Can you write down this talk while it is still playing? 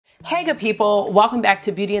Hey good people, welcome back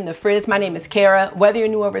to Beauty in the Frizz. My name is Cara. Whether you're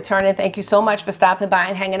new or returning, thank you so much for stopping by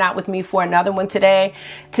and hanging out with me for another one today.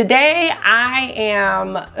 Today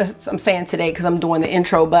I'm saying today because I'm doing the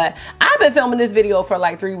intro, but I've been filming this video for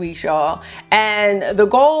like 3 weeks, y'all. And the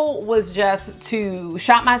goal was just to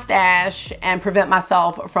shop my stash and prevent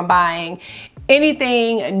myself from buying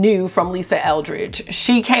anything new from Lisa Eldridge.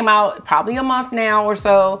 She came out probably a month now or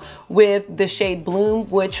so with the shade Bloom,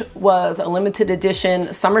 which was a limited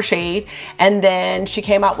edition summer shade. And then she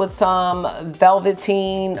came out with some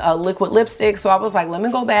velveteen liquid lipstick. So I was like, let me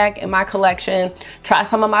go back in my collection, try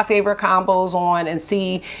some of my favorite combos on and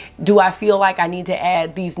see, do I feel like I need to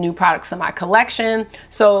add these new products to my collection?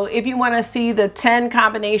 So if you want to see the 10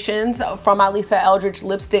 combinations from my Lisa Eldridge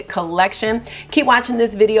lipstick collection, keep watching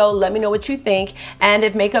this video. Let me know what you think. And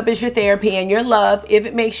if makeup is your therapy and your love, if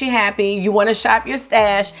it makes you happy, you want to shop your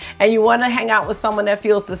stash and you want to hang out with someone that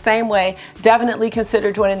feels the same way, definitely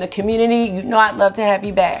consider joining the community. You know I'd love to have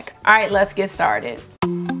you back. All right, let's get started.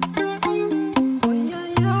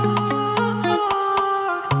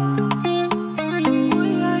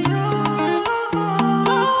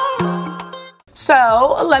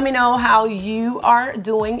 So let me know how you are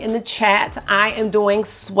doing in the chat. I am doing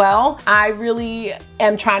swell. I really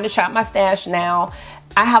am trying to shop my stash now.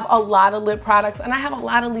 I have a lot of lip products and I have a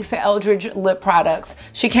lot of Lisa Eldridge lip products.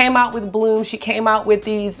 She came out with Bloom. She came out with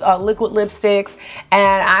these liquid lipsticks,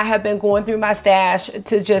 and I have been going through my stash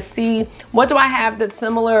to just see what do I have that's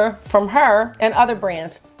similar from her and other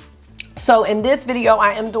brands. So in this video,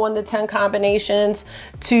 I am doing the 10 combinations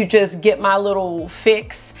to just get my little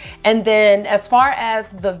fix. And then as far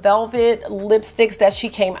as the velvet lipsticks that she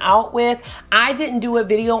came out with, I didn't do a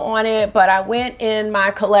video on it, but I went in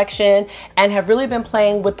my collection and have really been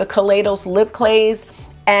playing with the Kaleidos lip clays.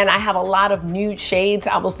 And I have a lot of nude shades.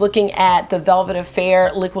 I was looking at the Velvet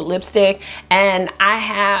Affair liquid lipstick, and I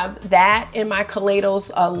have that in my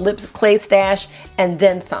Kaleidos lip clay stash and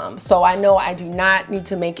then some. So I know I do not need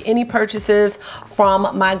to make any purchases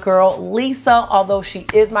from my girl Lisa, although she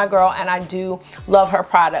is my girl and I do love her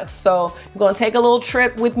products. So I'm gonna take a little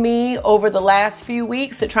trip with me over the last few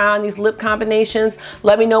weeks to try on these lip combinations.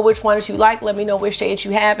 Let me know which ones you like. Let me know which shades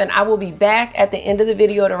you have, and I will be back at the end of the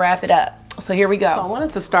video to wrap it up. So here we go. So I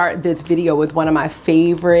wanted to start this video with one of my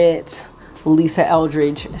favorite Lisa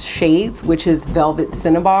Eldridge shades, which is Velvet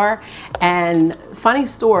Cinnabar. And funny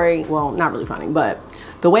story, well, not really funny, but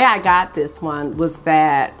the way I got this one was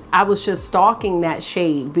that I was just stalking that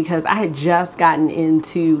shade because I had just gotten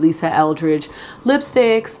into Lisa Eldridge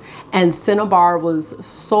lipsticks, and Cinnabar was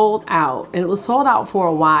sold out, and it was sold out for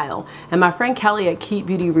a while. And my friend Kelly at Keep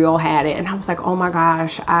Beauty Real had it, and I was like, oh my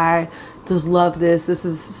gosh, I just love this. This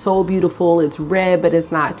is so beautiful. It's red, but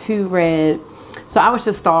it's not too red. So I was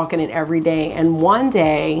just stalking it every day. And one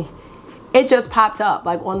day it just popped up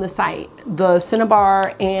like on the site, the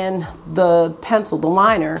Cinnabar and the pencil, the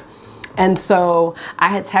liner. And so I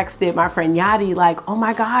had texted my friend Yadi like, oh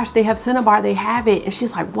my gosh, they have Cinnabar, they have it. And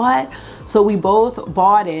she's like, what? So we both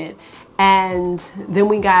bought it. And then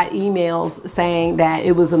we got emails saying that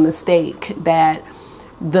it was a mistake, that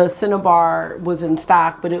the Cinnabar was in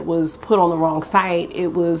stock, but it was put on the wrong site.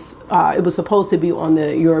 It was supposed to be on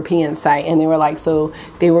the European site, and they were like, so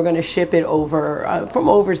they were going to ship it over from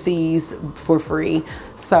overseas for free.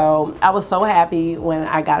 So I was so happy when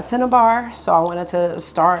I got Cinnabar. So I wanted to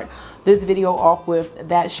start this video off with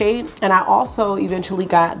that shade. And I also eventually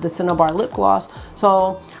got the Cinnabar lip gloss.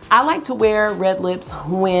 So I like to wear red lips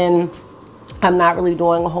when I'm not really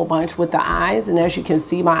doing a whole bunch with the eyes. And as you can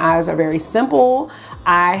see, my eyes are very simple.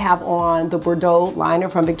 I have on the Bordeaux liner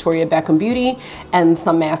from Victoria Beckham Beauty and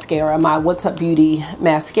some mascara, my What's Up Beauty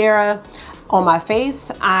mascara. On my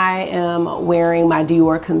face, I am wearing my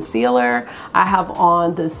Dior concealer. I have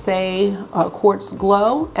on the Say Quartz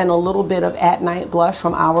Glow and a little bit of At Night blush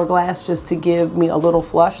from Hourglass just to give me a little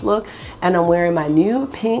flush look. And I'm wearing my new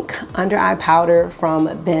pink under eye powder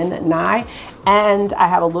from Ben Nye. And I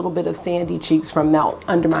have a little bit of sandy cheeks from Melt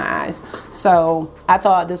under my eyes. So I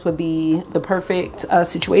thought this would be the perfect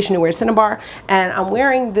situation to wear Cinnabar. And I'm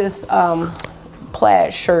wearing this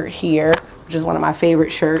plaid shirt here, which is one of my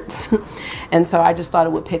favorite shirts. And so I just thought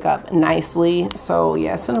it would pick up nicely. So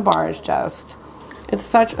yeah, Cinnabar is just, it's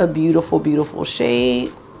such a beautiful, beautiful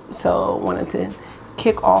shade. So wanted to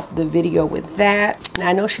kick off the video with that. And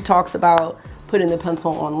I know she talks about putting the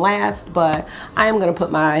pencil on last, but I am gonna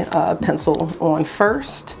put my pencil on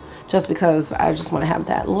first, just because I just wanna have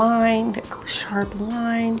that line, that sharp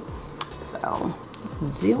line. So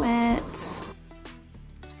let's do it.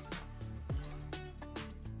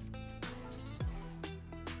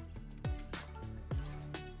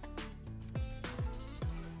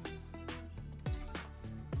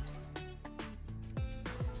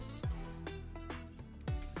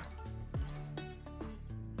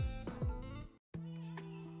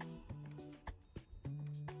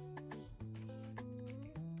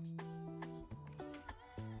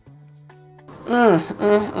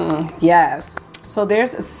 Yes. So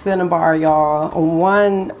there's a Cinnabar, y'all.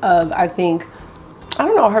 One of, I think, I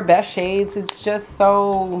don't know, her best shades. It's just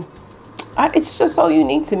so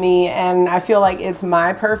unique to me, and I feel like it's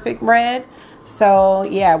my perfect red. So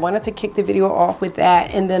yeah, I wanted to kick the video off with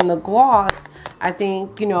that. And then the gloss, I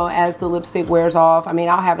think, you know, as the lipstick wears off, I mean,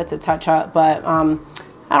 I'll have it to touch up, but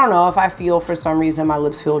I don't know, if I feel for some reason my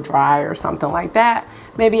lips feel dry or something like that,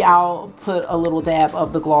 maybe I'll put a little dab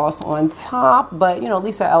of the gloss on top. But you know,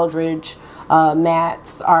 Lisa Eldridge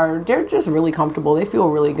mattes they're just really comfortable. They feel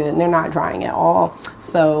really good and they're not drying at all.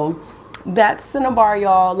 So that's Cinnabar,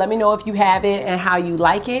 y'all. Let me know if you have it and how you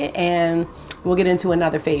like it, and we'll get into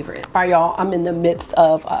another favorite. All right, y'all, I'm in the midst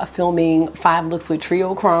of filming 5 looks with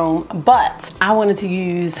Trio Chrome, but I wanted to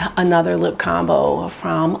use another lip combo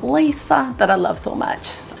from Lisa that I love so much.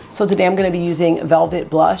 So today I'm gonna be using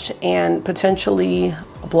Velvet Blush and potentially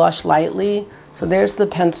Blush Lightly. So there's the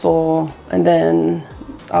pencil, and then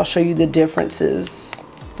I'll show you the differences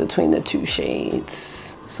between the 2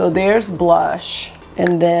 shades. So there's Blush,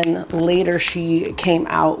 and then later she came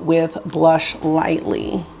out with Blush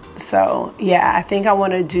Lightly. So yeah, I think I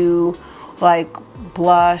want to do like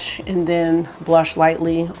blush and then blush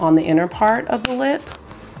lightly on the inner part of the lip.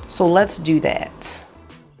 So let's do that.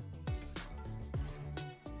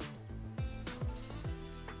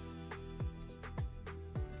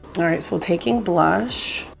 All right, so taking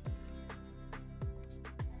blush,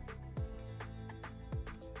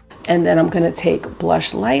 and then I'm gonna take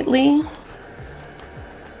Blush Lightly.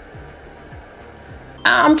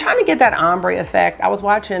 I'm trying to get that ombre effect. I was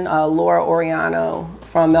watching Laura Oriano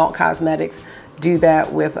from Melt Cosmetics do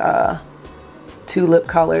that with 2 lip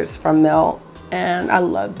colors from Melt, and I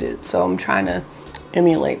loved it. So I'm trying to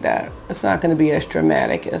emulate that. It's not gonna be as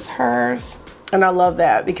dramatic as hers. And I love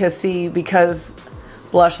that because see, because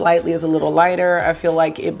Blush Lightly is a little lighter, I feel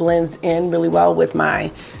like it blends in really well with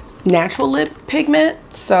my natural lip pigment.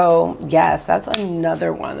 So yes, that's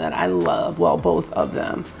another one that I love. Well, both of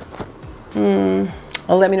them.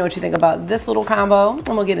 Well, let me know what you think about this little combo, and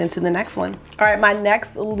we'll get into the next one. All right, my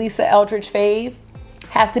next Lisa Eldridge fave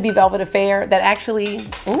has to be Velvet Affair. That actually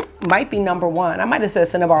might be #1. I might have said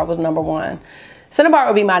Cinnabar was #1. Cinnabar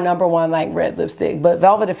would be my #1 like red lipstick, but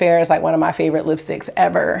Velvet Affair is like one of my favorite lipsticks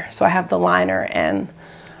ever. So I have the liner and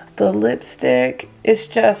the lipstick. It's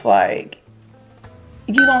just like,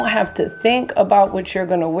 you don't have to think about what you're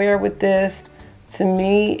gonna wear with this. To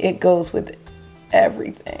me, it goes with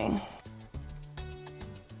everything.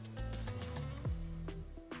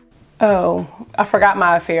 Oh, I forgot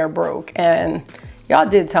my Affair broke, and y'all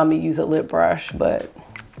did tell me use a lip brush, but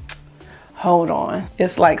hold on.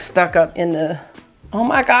 It's like stuck up in the, oh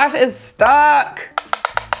my gosh, it's stuck.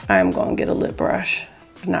 I'm gonna get a lip brush,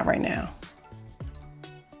 but not right now.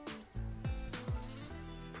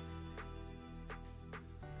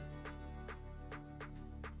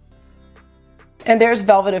 And there's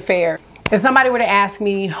Velvet Affair. If somebody were to ask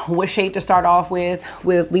me what shade to start off with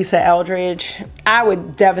Lisa Eldridge, I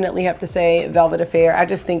would definitely have to say Velvet Affair. I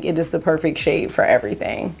just think it is the perfect shade for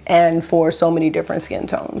everything and for so many different skin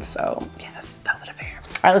tones. So yes, Velvet Affair.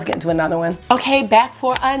 All right, let's get into another one. Okay, back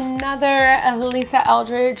for another Lisa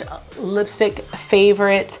Eldridge lipstick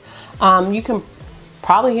favorite. You can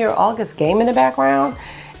probably hear August Game in the background.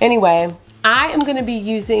 Anyway, I am gonna be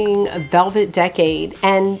using Velvet Decade,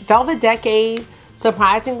 and Velvet Decade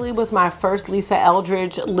surprisingly was my first Lisa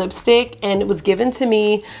Eldridge lipstick, and it was given to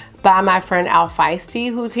me by my friend Al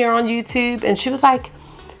Feisty, who's here on YouTube, and she was like,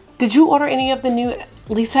 did you order any of the new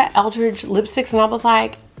Lisa Eldridge lipsticks? And I was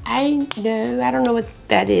like, I don't know what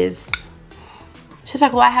that is. She's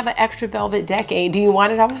like, well, I have an extra Velvet Decade. Do you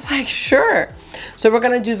want it? I was like, sure. So we're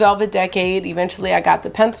gonna do Velvet Decade. Eventually I got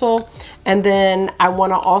the pencil, and then I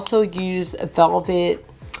wanna also use Velvet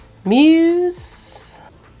Muse.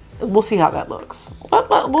 We'll see how that looks.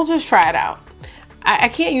 We'll just try it out. I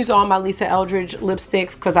can't use all my Lisa Eldridge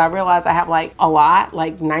lipsticks because I realize I have like a lot,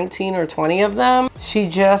 like 19 or 20 of them. She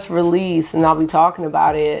just released, and I'll be talking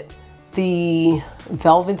about it, the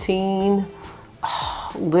Velveteen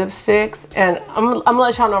lipsticks, and I'm gonna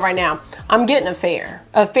let y'all know right now, I'm getting Affair.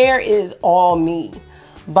 Affair is all me,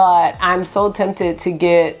 but I'm so tempted to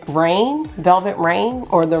get Rain, Velvet Rain,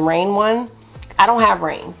 or the Rain one. I don't have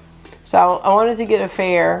Rain. So I wanted to get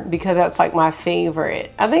Affair because that's like my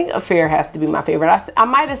favorite. I think Affair has to be my favorite. I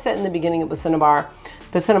might have said in the beginning it was Cinnabar,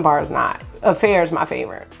 but Cinnabar is not. Affair is my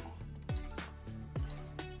favorite.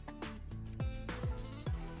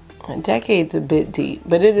 Decade's a bit deep,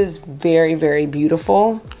 but it is very, very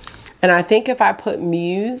beautiful. And I think if I put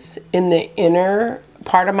Muse in the inner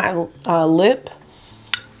part of my lip,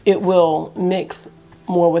 it will mix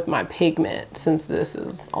more with my pigment, since this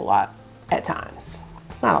is a lot at times.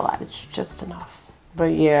 It's not a lot, it's just enough. But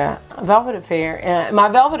yeah, Velvet Affair. And my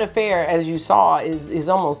Velvet Affair, as you saw, is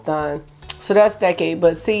almost done. So that's Decade.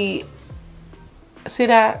 But see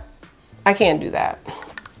that? I can't do that.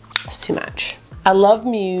 It's too much. I love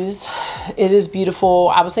Muse. It is beautiful.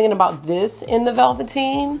 I was thinking about this in the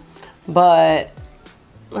Velveteen, but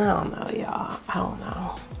I don't know, y'all. I don't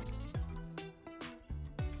know.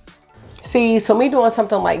 See, so me doing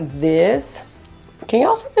something like this, can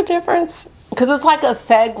y'all see the difference? Because it's like a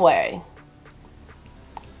segue.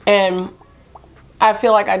 And I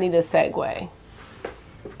feel like I need a segue.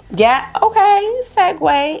 Yeah, okay,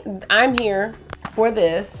 segue. I'm here for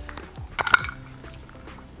this.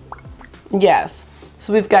 Yes.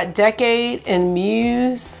 So we've got Decade and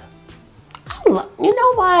Muse. You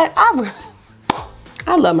know what?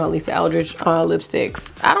 I love my Lisa Eldridge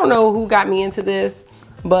lipsticks. I don't know who got me into this,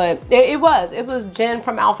 but it was Jen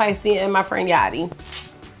from Al Feisty and my friend Yadi.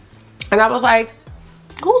 And I was like,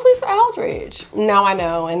 who's Lisa Eldridge? Now I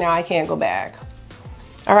know, and now I can't go back.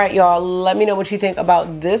 All right, y'all, let me know what you think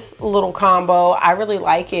about this little combo. I really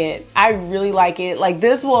like it. I really like it. Like,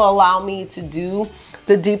 this will allow me to do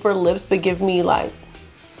the deeper lips, but give me like,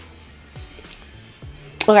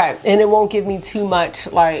 okay, and it won't give me too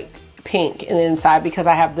much like pink in the inside because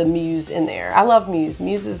I have the Muse in there. I love Muse.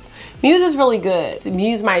 Muse is really good.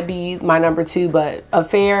 Muse might be my number 2, but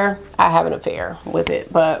Affair, I have an affair with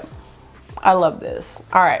it, but I love this.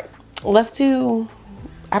 All right, let's do,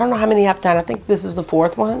 I don't know how many I've done. I think this is the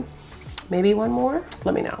 4th one. Maybe one more,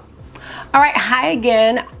 let me know. All right, hi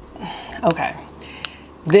again. Okay,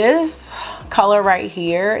 this color right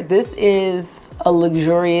here, this is a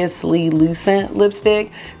luxuriously lucent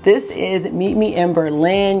lipstick. This is Meet Me in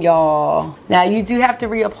Berlin, y'all. Now you do have to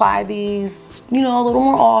reapply these, you know, a little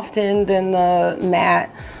more often than the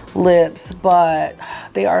matte lips, but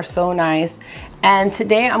they are so nice. And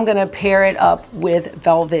today I'm gonna pair it up with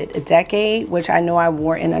Velvet Decade, which I know I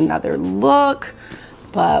wore in another look,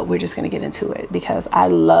 but we're just gonna get into it because I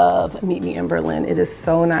love Meet Me in Berlin. It is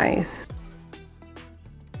so nice.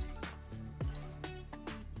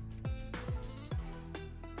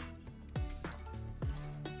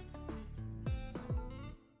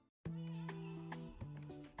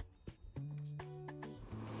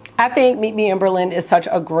 I think Meet Me in Berlin is such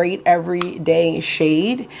a great everyday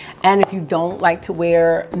shade. And if you don't like to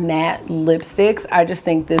wear matte lipsticks, I just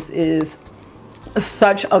think this is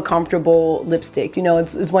such a comfortable lipstick. You know,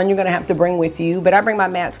 it's one you're gonna have to bring with you, but I bring my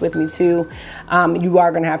mattes with me too. You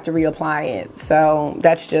are gonna have to reapply it. So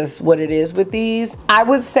that's just what it is with these. I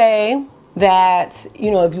would say that, you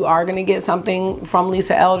know, if you are gonna get something from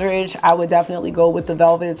Lisa Eldridge, I would definitely go with the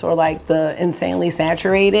velvets or like the insanely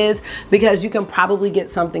saturated, because you can probably get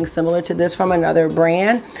something similar to this from another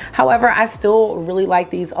brand. However, I still really like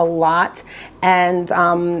these a lot, and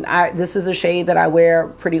this is a shade that I wear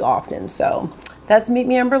pretty often. So that's Meet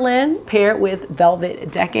Me in Berlin paired with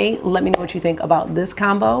Velvet Decade. Let me know what you think about this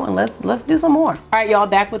combo, and let's do some more. All right, y'all,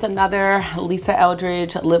 back with another Lisa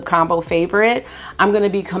Eldridge lip combo favorite. I'm gonna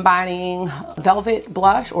be combining Velvet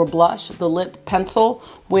Blush or Blush, the lip pencil,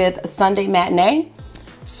 with Sunday Matinee.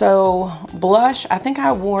 So blush, I think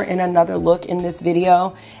I wore in another look in this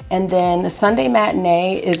video. And then Sunday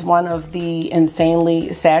Matinee is one of the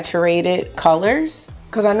insanely saturated colors,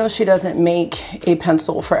 because I know she doesn't make a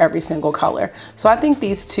pencil for every single color. So I think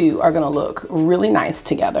these two are gonna look really nice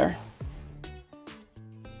together.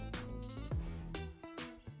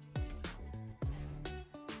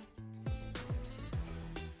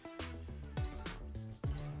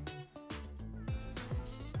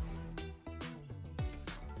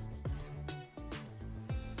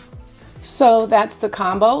 So that's the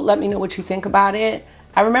combo. Let me know what you think about it.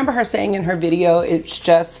 I remember her saying in her video, it's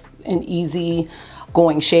just an easy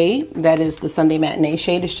going shade. That is the Sunday Matinee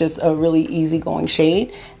shade. It's just a really easy going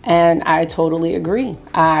shade, and I totally agree.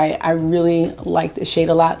 I really like this shade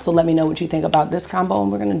a lot. So let me know what you think about this combo,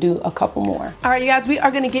 and we're gonna do a couple more. All right, you guys, we are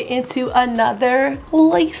gonna get into another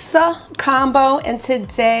Lisa combo, and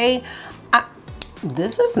today,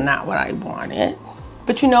 this is not what I wanted.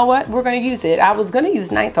 But you know what? We're gonna use it. I was gonna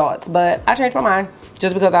use Night Thoughts, but I changed my mind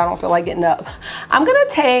just because I don't feel like getting up. I'm gonna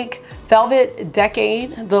take Velvet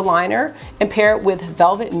Decade, the liner, and pair it with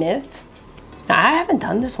Velvet Myth. Now, I haven't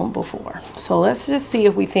done this one before, so let's just see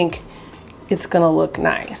if we think it's gonna look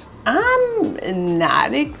nice. I'm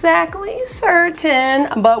not exactly certain,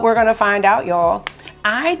 but we're gonna find out, y'all.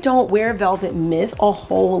 I don't wear Velvet Myth a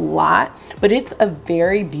whole lot, but it's a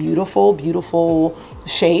very beautiful, beautiful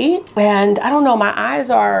shade. And I don't know, my eyes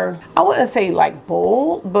are, I wouldn't say like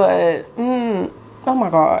bold, but oh my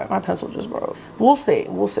God, my pencil just broke. We'll see,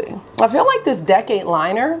 we'll see. I feel like this Decade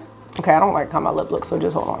liner, okay, I don't like how my lip looks, so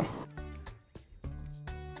just hold on.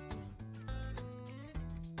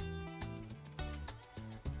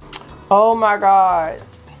 Oh my God.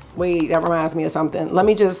 Wait, that reminds me of something. Let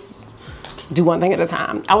me just do one thing at a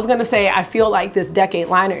time. I was gonna say, I feel like this Decade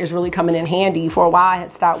liner is really coming in handy. For a while, I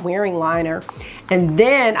had stopped wearing liner. And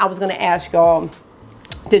then I was gonna ask y'all,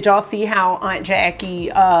 did y'all see how Aunt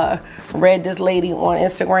Jackie read this lady on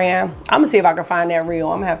Instagram? I'm gonna see if I can find that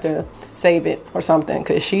reel. I'm gonna have to save it or something,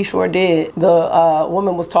 because she sure did. The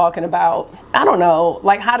woman was talking about, I don't know,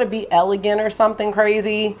 like how to be elegant or something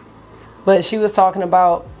crazy. But she was talking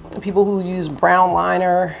about people who use brown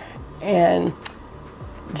liner, and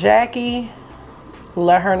Jackie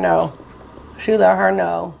let her know. She let her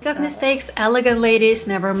know. Makeup mistakes elegant ladies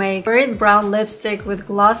never make. Wearing brown lipstick with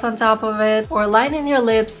gloss on top of it, or lining your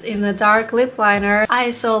lips in a dark lip liner.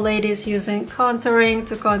 I saw ladies using contouring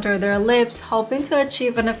to contour their lips, hoping to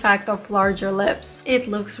achieve an effect of larger lips. It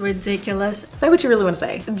looks ridiculous. Say what you really want to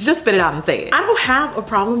say. Just spit it out and say it. I don't have a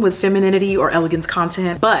problem with femininity or elegance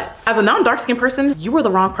content, but as a non-dark skin person, you are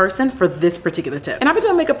the wrong person for this particular tip. And I've been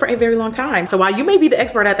doing makeup for a very long time. So while you may be the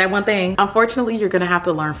expert at that one thing, unfortunately, you're gonna have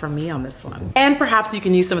to learn from me on this one. And perhaps you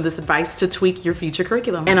can use some of this advice to tweak your future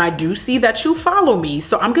curriculum. And I do see that you follow me,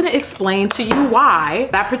 so I'm gonna explain to you why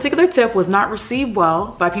that particular tip was not received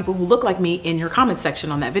well by people who look like me in your comment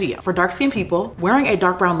section on that video. For dark skinned people, wearing a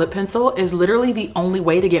dark brown lip pencil is literally the only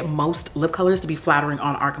way to get most lip colors to be flattering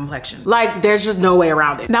on our complexion. Like, there's just no way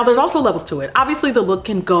around it. Now, there's also levels to it. Obviously, the look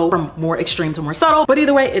can go from more extreme to more subtle, but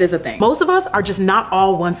either way, it is a thing. Most of us are just not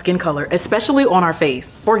all one skin color, especially on our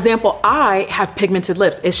face. For example, I have pigmented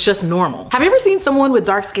lips. It's just normal. Have you ever seen someone with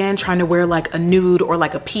dark skin trying to wear like a nude or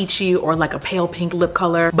like a peachy or like a pale pink lip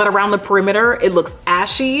color, but around the perimeter it looks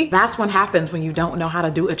ashy? That's what happens when you don't know how to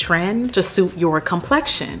do a trend to suit your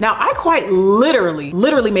complexion. Now, I quite literally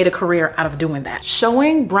made a career out of doing that,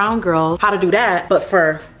 showing brown girls how to do that, but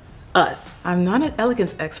for us. I'm not an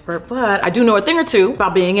elegance expert, but I do know a thing or two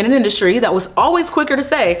about being in an industry that was always quicker to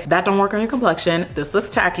say, that don't work on your complexion, this looks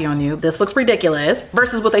tacky on you, this looks ridiculous,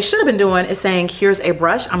 versus what they should have been doing is saying, here's a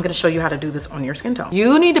brush, I'm gonna show you how to do this on your skin tone.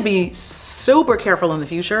 You need to be super careful in the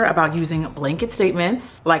future about using blanket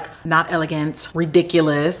statements like not elegant,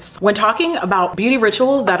 ridiculous, when talking about beauty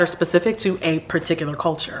rituals that are specific to a particular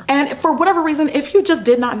culture. And for whatever reason, if you just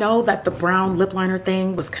did not know that the brown lip liner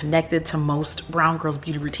thing was connected to most brown girls'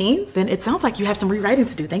 beauty routines, then it sounds like you have some rewriting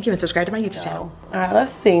to do. Thank you, and subscribe to my YouTube channel. All right,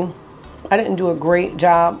 let's see. I didn't do a great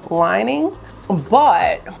job lining,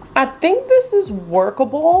 but I think this is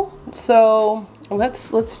workable. So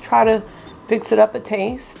let's try to fix it up a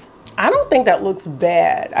taste. I don't think that looks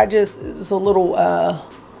bad. It's a little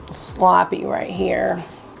sloppy right here.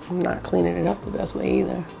 I'm not cleaning it up the best way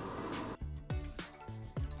either.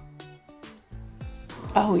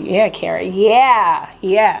 Oh yeah, Cara,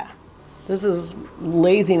 yeah. This is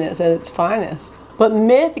laziness at its finest. But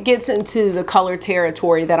Myth gets into the color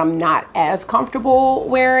territory that I'm not as comfortable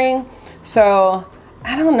wearing. So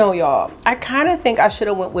I don't know, y'all. I kind of think I should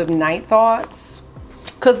have went with Night Thoughts,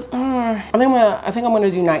 because I think I'm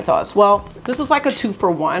gonna do Night Thoughts. Well, this is like a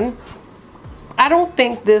 2-for-1. I don't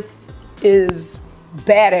think this is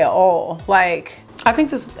bad at all. Like, I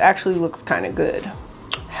think this actually looks kind of good.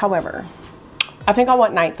 However, I think I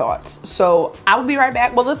want Night Thoughts. So I will be right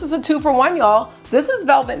back. Well, this is a 2-for-1, y'all. This is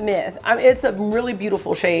Velvet Myth. It's a really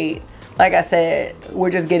beautiful shade. Like I said, we're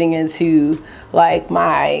just getting into like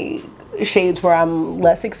my shades where I'm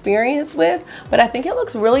less experienced with, but I think it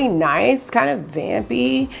looks really nice, kind of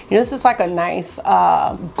vampy. You know, this is like a nice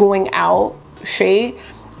going out shade.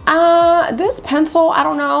 This pencil, I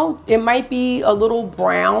don't know, it might be a little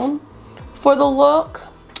brown for the look,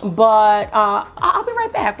 but I'll be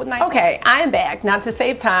right back with Night. Okay, I am back. Now, to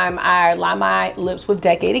save time, I line my lips with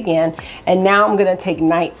Decade again, and now I'm gonna take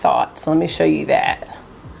Night Thoughts. Let me show you that.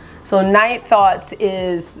 So Night Thoughts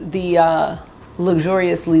is the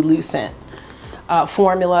luxuriously lucent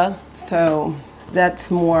formula, so that's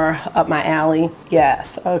more up my alley.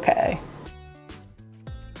 Yes, okay.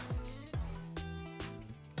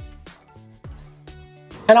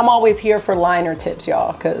 And I'm always here for liner tips,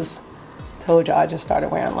 y'all, because told y'all I just started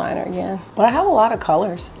wearing liner again. But I have a lot of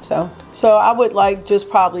colors, so I would like just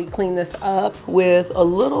probably clean this up with a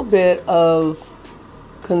little bit of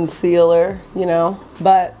concealer, you know,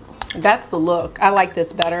 but that's the look. I like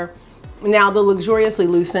this better. Now the luxuriously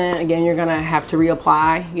lucent, again, you're gonna have to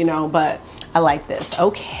reapply, you know, but I like this.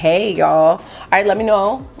 Okay, y'all. All right, let me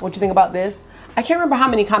know what you think about this. I can't remember how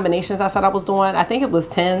many combinations I said I was doing. I think it was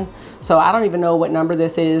 10. So I don't even know what number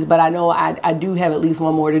this is, but I know I do have at least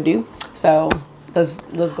one more to do. So let's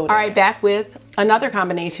go. All right, back with another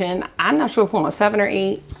combination. I'm not sure if I'm on 7 or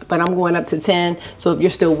 8, but I'm going up to 10. So if you're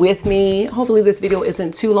still with me, hopefully this video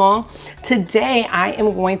isn't too long. Today, I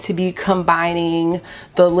am going to be combining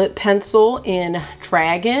the lip pencil in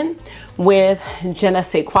Dragon with Je ne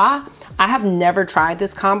sais quoi. I have never tried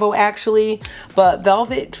this combo actually, but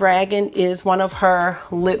Velvet Dragon is one of her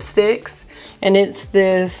lipsticks, and it's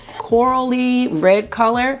this corally red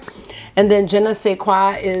color. And then Je ne sais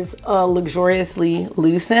quoi is a luxuriously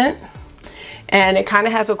lucent, and it kind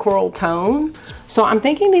of has a coral tone. So I'm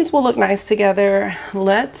thinking these will look nice together.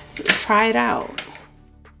 Let's try it out.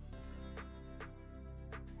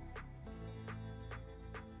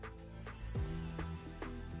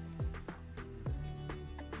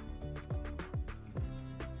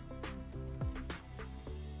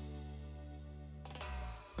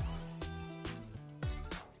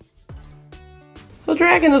 So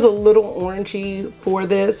Dragon is a little orangey for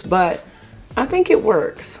this, but I think it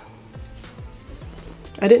works.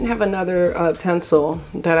 I didn't have another pencil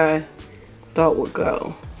that I thought would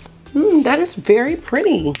go. That is very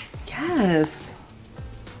pretty. Yes.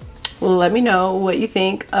 Well, let me know what you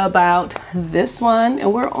think about this one,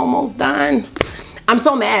 and we're almost done. I'm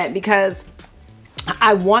so mad because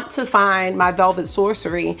I want to find my Velvet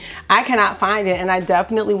Sorcery. I cannot find it, and I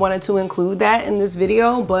definitely wanted to include that in this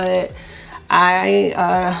video, but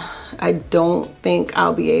I don't think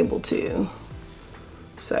I'll be able to.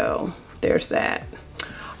 So there's that.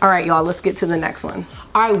 All right, y'all, let's get to the next one.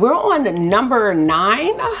 All right, we're on number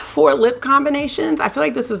 9 for lip combinations. I feel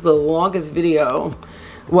like this is the longest video.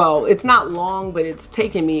 Well, it's not long, but it's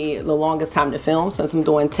taken me the longest time to film since I'm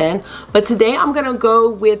doing 10. But today I'm gonna go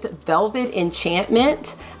with Velvet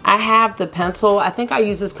Enchantment. I have the pencil. I think I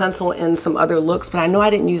used this pencil in some other looks, but I know I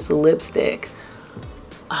didn't use the lipstick.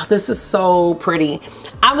 Oh, this is so pretty.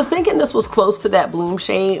 I was thinking this was close to that Bloom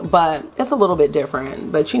shade, but it's a little bit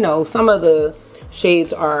different. But you know, some of the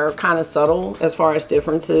shades are kind of subtle as far as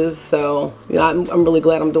differences. So yeah, I'm really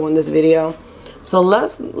glad I'm doing this video. So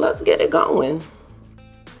let's get it going.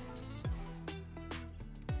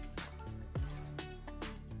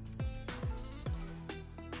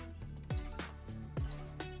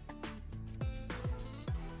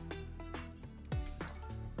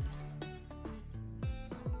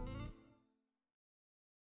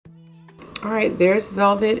 All right, there's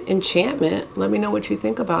Velvet Enchantment. Let me know what you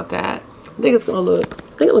think about that. I think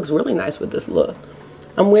it looks really nice with this look.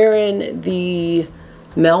 I'm wearing the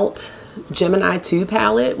Melt Gemini 2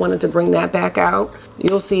 palette. Wanted to bring that back out.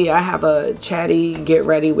 You'll see I have a chatty get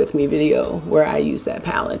ready with me video where I use that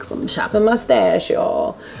palette because I'm shopping my stash,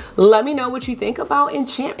 y'all. Let me know what you think about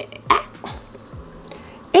Enchantment.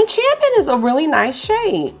 Enchantment is a really nice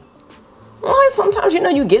shade. Well, sometimes, you know,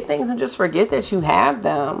 you get things and just forget that you have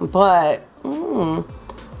them, but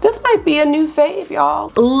this might be a new fave,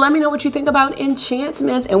 y'all. Let me know what you think about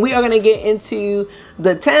Enchantment, and we are gonna get into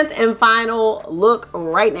the 10th and final look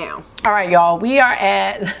right now. All right, y'all, we are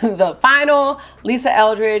at the final Lisa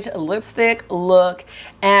Eldridge lipstick look,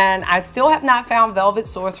 and I still have not found Velvet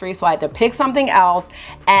Sorcery, so I had to pick something else,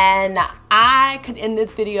 and I could end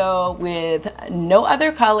this video with no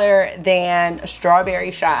other color than Strawberry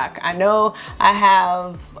Shock. I know I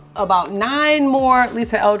have about 9 more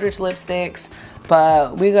Lisa Eldridge lipsticks,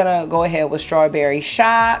 but we're gonna go ahead with Strawberry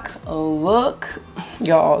Shock. Look,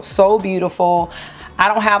 y'all, so beautiful. I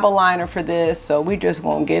don't have a liner for this, so we just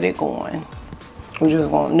gonna get it going. We're just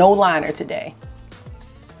going, no liner today.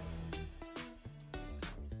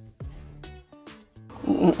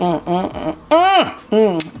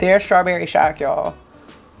 There's Strawberry Shock, y'all.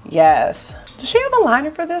 Yes. Does she have a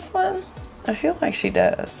liner for this one? I feel like she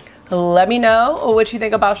does. Let me know what you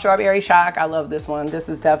think about Strawberry Shock. I love this one. This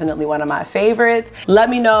is definitely one of my favorites. Let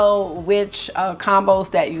me know which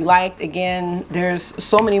combos that you liked. Again, there's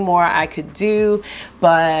so many more I could do,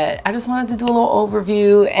 but I just wanted to do a little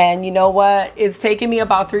overview. And you know what? It's taken me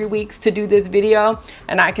about 3 weeks to do this video,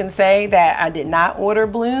 and I can say that I did not order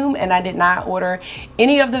Bloom and I did not order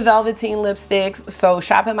any of the Velveteen lipsticks. So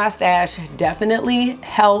shopping my stash definitely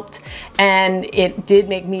helped, and it did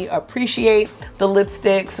make me appreciate the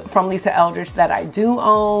lipsticks from Lisa Eldridge that I do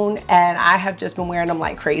own, and I have just been wearing them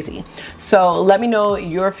like crazy. So let me know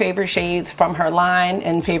your favorite shades from her line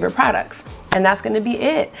and favorite products. And that's gonna be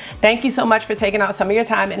it. Thank you so much for taking out some of your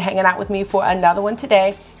time and hanging out with me for another one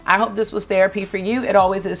today. I hope this was therapy for you. It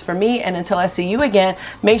always is for me. And until I see you again,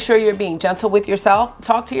 make sure you're being gentle with yourself.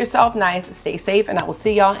 Talk to yourself nice, stay safe, and I will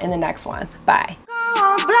see y'all in the next one. Bye.